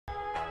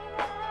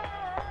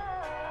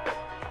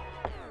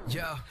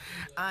Yo,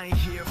 I ain't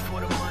here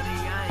for the money,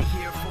 I ain't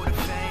here for the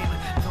fame.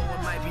 Though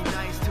it might be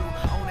nice to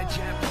own a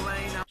jet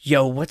plane.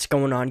 Yo, what's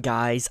going on,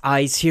 guys?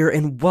 Eyes here,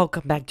 and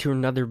welcome back to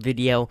another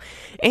video.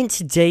 In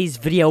today's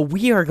video,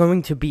 we are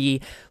going to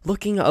be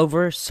looking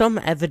over some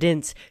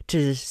evidence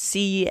to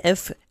see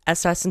if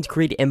Assassin's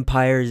Creed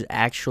Empire is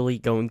actually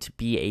going to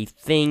be a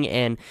thing,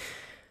 and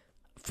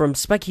from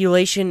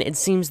speculation, it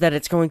seems that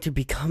it's going to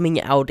be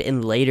coming out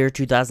in later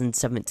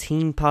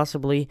 2017,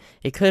 possibly.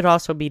 It could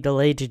also be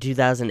delayed to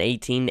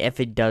 2018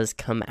 if it does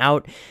come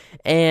out.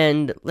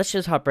 And let's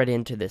just hop right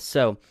into this.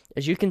 So,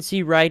 as you can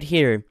see right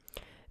here,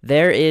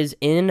 there is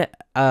in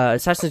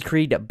Assassin's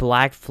Creed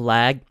Black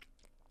Flag,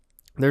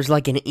 there's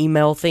like an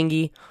email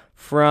thingy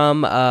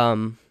from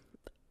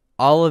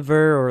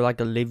Oliver, or like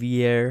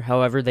Olivier,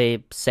 however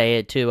they say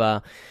it,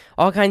 to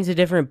all kinds of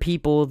different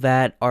people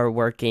that are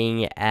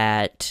working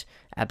at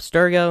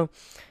Abstergo.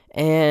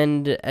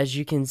 And as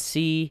you can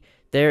see,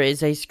 there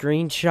is a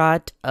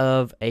screenshot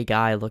of a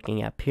guy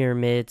looking at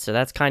pyramids, so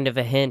that's kind of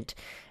a hint.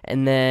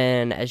 And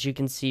then as you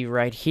can see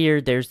right here,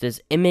 there's this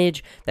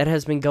image that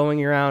has been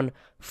going around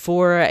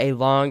for a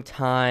long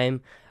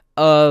time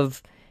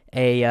of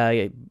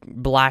a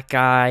black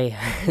guy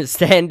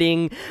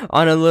standing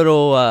on a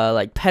little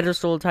like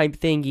pedestal type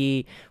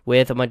thingy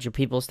with a bunch of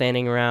people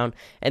standing around.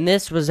 And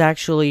this was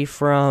actually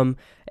from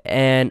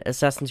an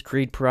Assassin's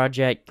Creed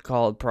project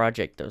called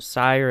Project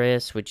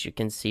Osiris, which you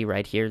can see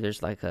right here.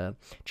 There's like a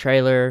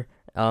trailer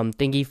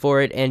thingy for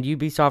it, and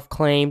Ubisoft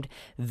claimed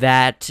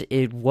that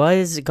it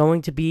was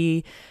going to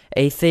be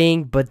a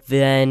thing, but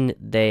then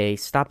they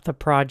stopped the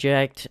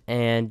project.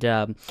 And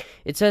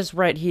it says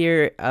right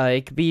here,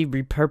 it could be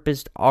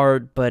repurposed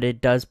art, but it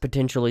does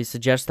potentially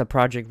suggest the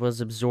project was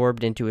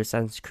absorbed into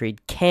Assassin's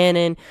Creed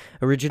canon,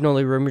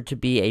 originally rumored to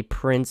be a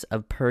Prince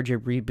of Persia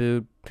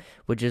reboot,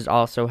 which is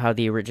also how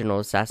the original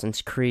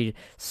Assassin's Creed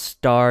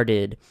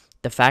started.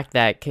 The fact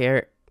that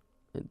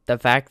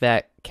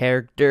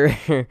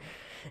character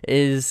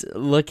is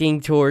looking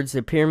towards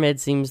the pyramid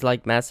seems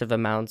like massive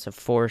amounts of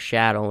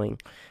foreshadowing,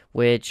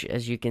 which,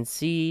 as you can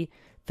see,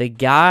 the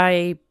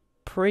guy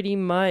pretty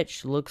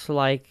much looks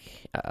like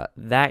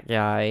that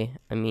guy.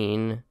 I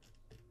mean,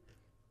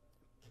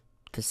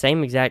 the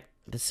same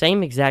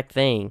exact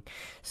thing.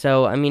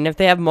 So, I mean, if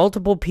they have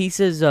multiple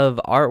pieces of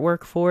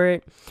artwork for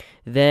it,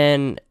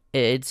 then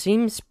it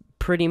seems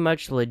pretty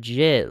much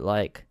legit.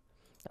 Like,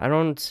 I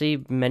don't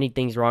see many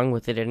things wrong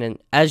with it. And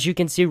as you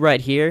can see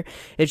right here,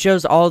 it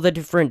shows all the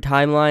different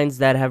timelines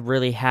that have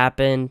really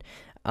happened.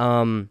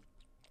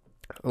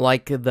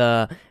 Like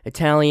the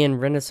Italian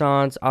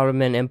Renaissance,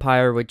 Ottoman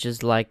Empire, which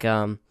is like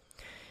Ezio.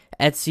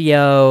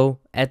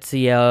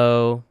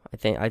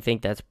 I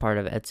think that's part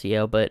of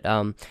Ezio, but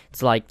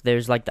it's like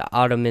there's like the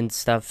Ottoman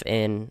stuff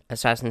in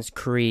Assassin's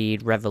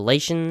Creed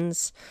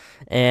Revelations,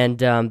 and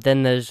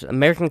then there's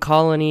American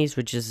Colonies,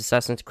 which is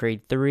Assassin's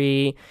Creed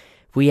 3.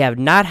 We have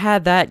not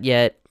had that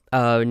yet.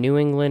 New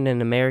England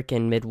and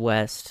American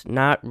Midwest,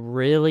 not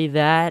really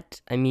that.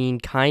 I mean,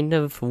 kind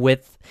of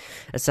with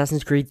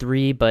Assassin's Creed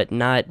 3, but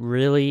not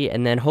really.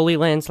 And then Holy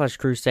Land /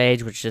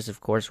 Crusades, which is,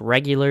 of course,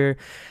 regular.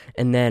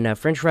 And then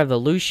French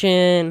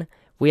Revolution.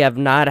 We have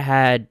not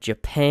had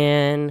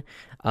Japan,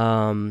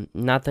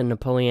 not the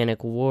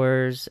Napoleonic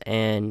Wars,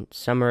 and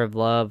Summer of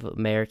Love,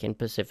 American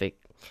Pacific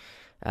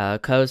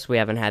Coast. We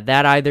haven't had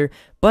that either.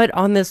 But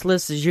on this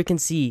list, as you can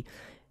see,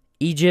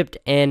 Egypt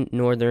and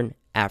Northern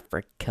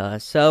Africa.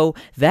 So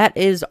that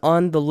is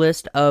on the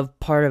list of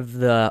part of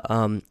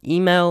the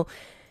email,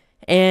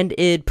 and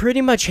it pretty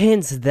much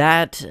hints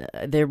that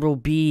there will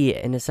be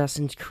an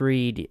Assassin's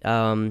Creed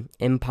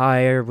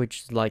Empire,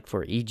 which is like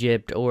for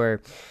Egypt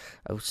or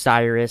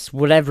Osiris,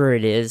 whatever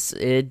it is.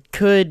 It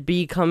could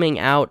be coming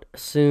out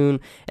soon,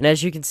 and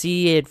as you can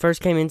see, it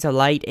first came into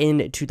light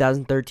in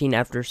 2013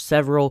 after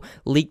several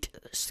leaked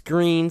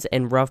screens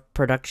and rough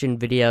production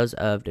videos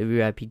of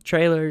WIP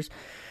trailers.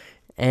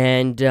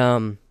 And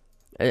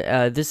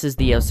this is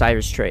the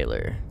Osiris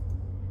trailer.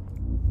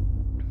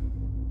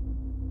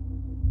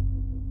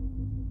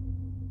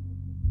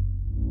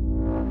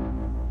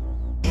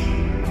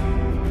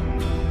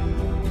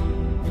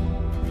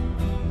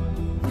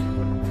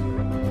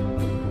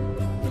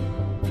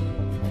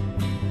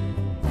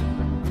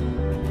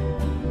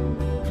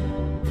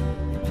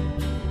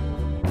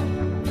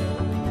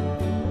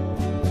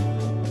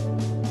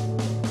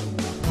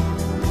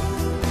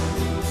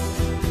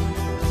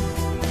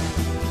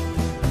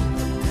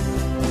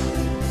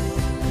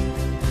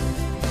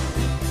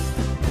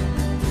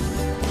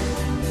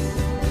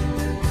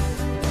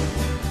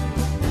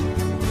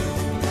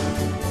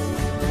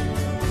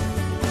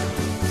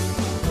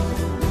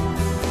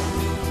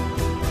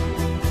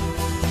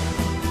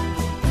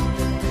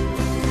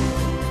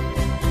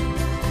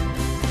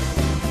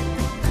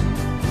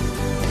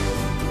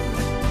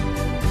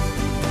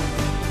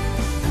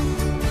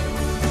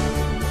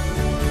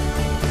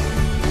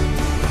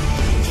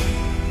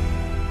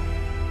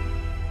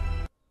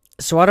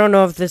 So I don't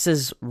know if this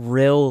is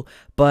real,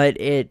 but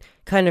it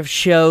kind of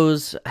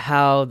shows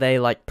how they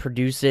like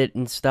produce it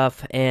and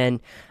stuff. And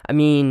I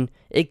mean,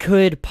 it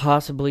could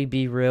possibly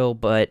be real,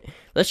 but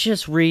let's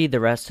just read the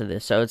rest of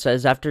this. So it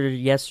says, after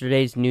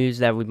yesterday's news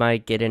that we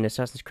might get an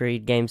Assassin's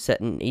Creed game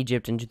set in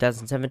Egypt in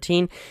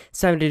 2017, it's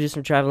time to do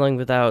some traveling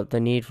without the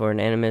need for an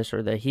Animus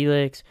or the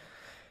Helix.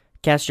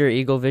 Cast your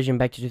Eagle Vision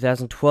back to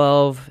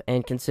 2012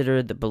 and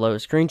consider the below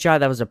screenshot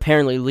that was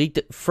apparently leaked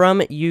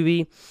from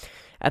Ubi.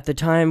 At the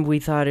time, we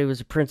thought it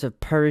was a Prince of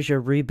Persia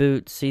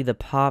reboot. See the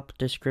pop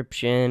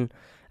description,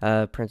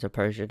 Prince of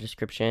Persia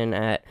description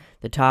at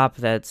the top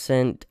that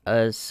sent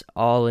us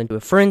all into a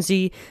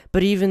frenzy.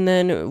 But even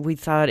then, we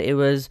thought it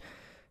was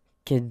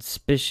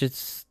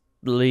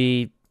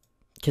conspicuously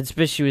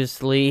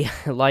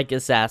like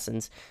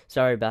Assassins.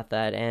 Sorry about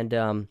that.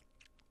 And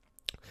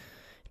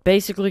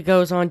basically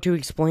goes on to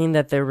explain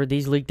that there were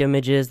these leaked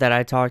images that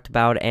I talked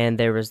about, and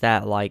there was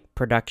that like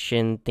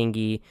production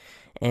thingy,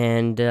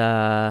 and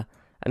I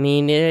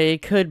mean,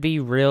 it could be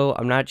real.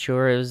 I'm not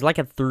sure. It was like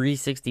a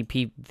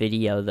 360p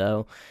video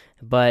though,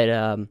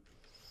 but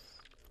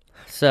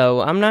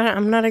so I'm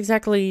not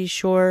exactly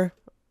sure.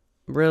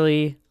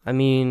 Really, I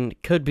mean,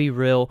 it could be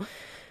real.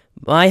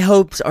 My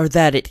hopes are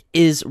that it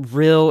is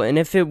real, and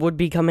if it would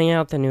be coming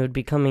out, then it would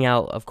be coming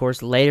out, of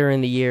course, later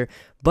in the year.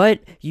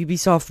 But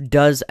Ubisoft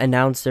does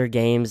announce their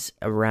games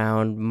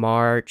around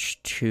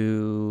March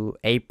to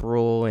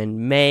April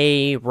and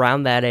May,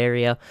 around that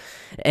area.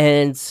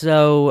 And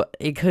so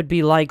it could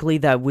be likely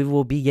that we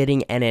will be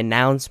getting an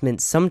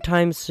announcement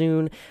sometime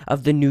soon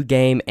of the new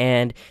game.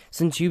 And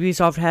since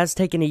Ubisoft has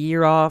taken a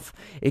year off,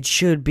 it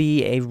should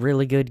be a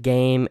really good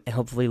game and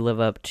hopefully live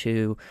up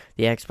to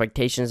the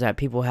expectations that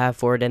people have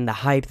for it and the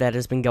hype that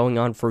has been going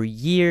on for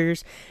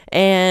years.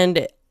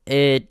 And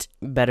it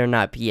better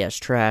not be as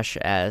trash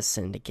as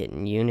Syndicate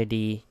and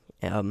Unity.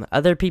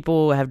 Other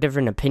people have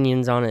different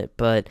opinions on it,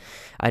 but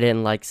I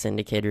didn't like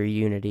Syndicate or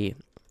Unity.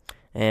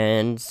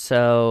 And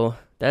so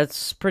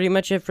that's pretty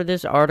much it for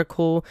this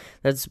article.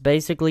 That's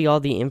basically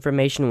all the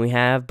information we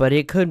have, but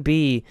it could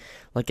be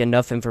like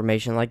enough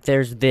information. Like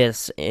there's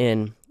this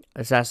in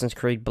Assassin's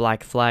Creed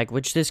Black Flag,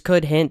 which this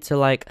could hint to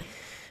like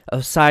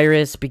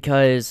Osiris,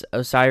 because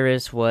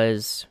Osiris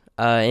was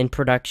in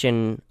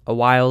production a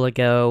while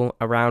ago,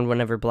 around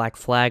whenever Black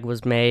Flag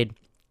was made,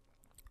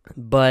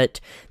 but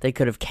they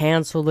could have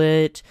canceled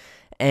it.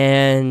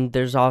 And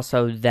there's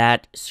also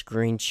that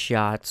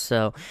screenshot.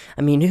 So,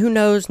 I mean, who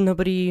knows?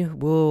 Nobody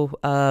will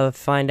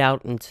find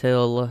out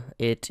until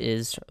it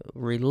is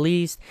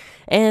released.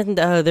 And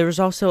there was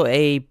also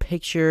a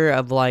picture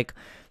of like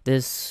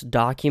this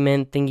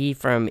document thingy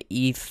from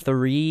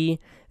E3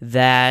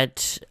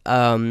 that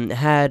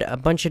had a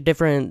bunch of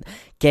different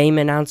game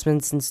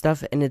announcements and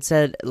stuff, and it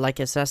said like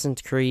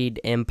Assassin's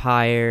Creed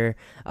Empire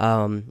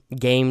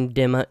game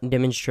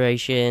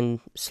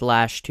demonstration /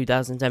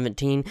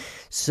 2017.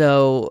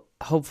 So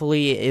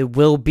hopefully it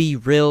will be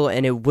real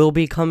and it will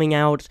be coming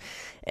out,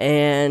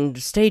 and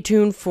stay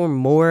tuned for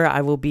more. I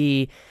will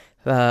be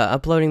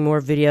uploading more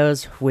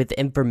videos with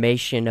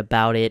information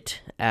about it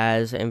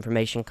as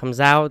information comes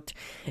out,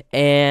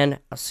 and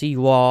I'll see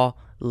you all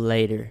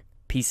later.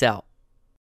 Peace out.